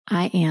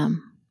I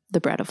am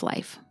the bread of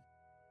life.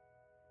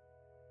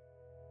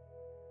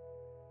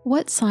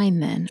 What sign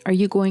then are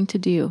you going to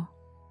do,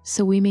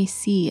 so we may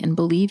see and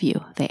believe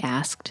you? They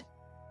asked.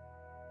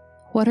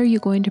 What are you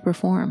going to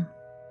perform?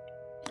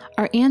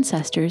 Our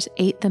ancestors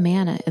ate the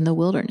manna in the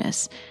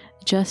wilderness,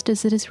 just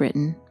as it is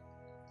written,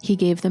 He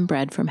gave them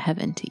bread from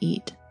heaven to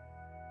eat.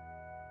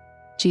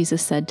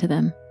 Jesus said to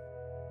them,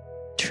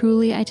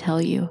 Truly I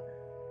tell you,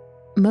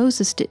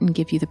 Moses didn't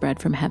give you the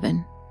bread from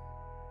heaven,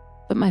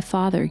 but my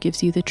Father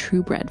gives you the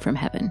true bread from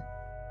heaven.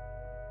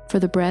 For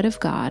the bread of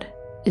God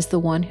is the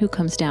one who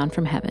comes down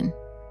from heaven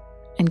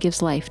and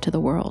gives life to the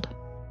world.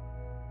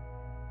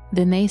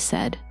 Then they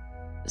said,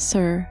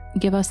 Sir,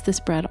 give us this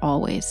bread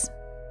always.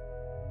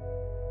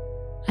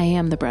 I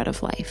am the bread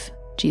of life,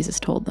 Jesus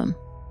told them.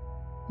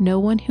 No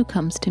one who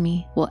comes to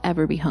me will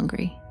ever be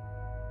hungry,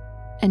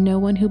 and no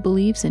one who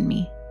believes in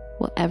me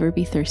will ever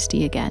be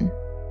thirsty again.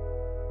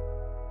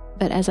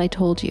 But as I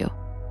told you,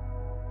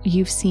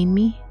 you've seen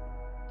me,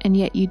 and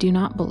yet you do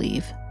not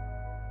believe.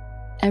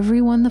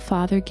 Everyone the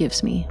Father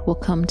gives me will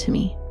come to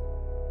me,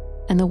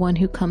 and the one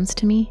who comes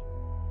to me,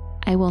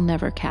 I will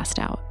never cast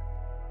out.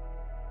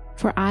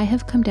 For I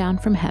have come down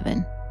from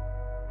heaven,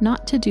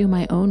 not to do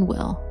my own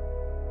will,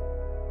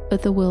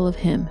 but the will of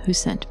him who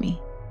sent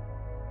me.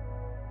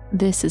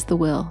 This is the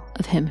will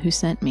of him who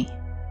sent me,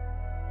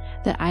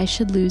 that I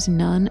should lose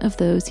none of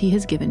those he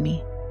has given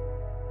me,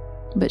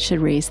 but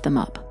should raise them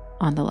up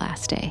on the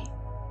last day.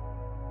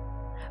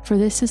 For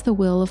this is the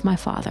will of my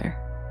Father,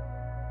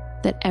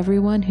 that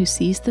everyone who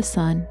sees the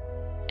Son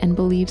and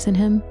believes in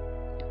him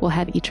will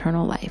have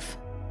eternal life,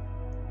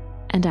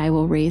 and I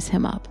will raise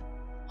him up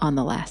on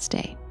the last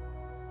day.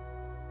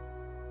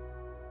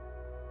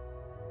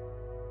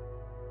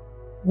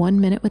 1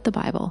 Minute with the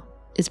Bible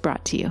is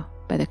brought to you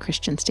by the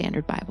Christian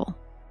Standard Bible.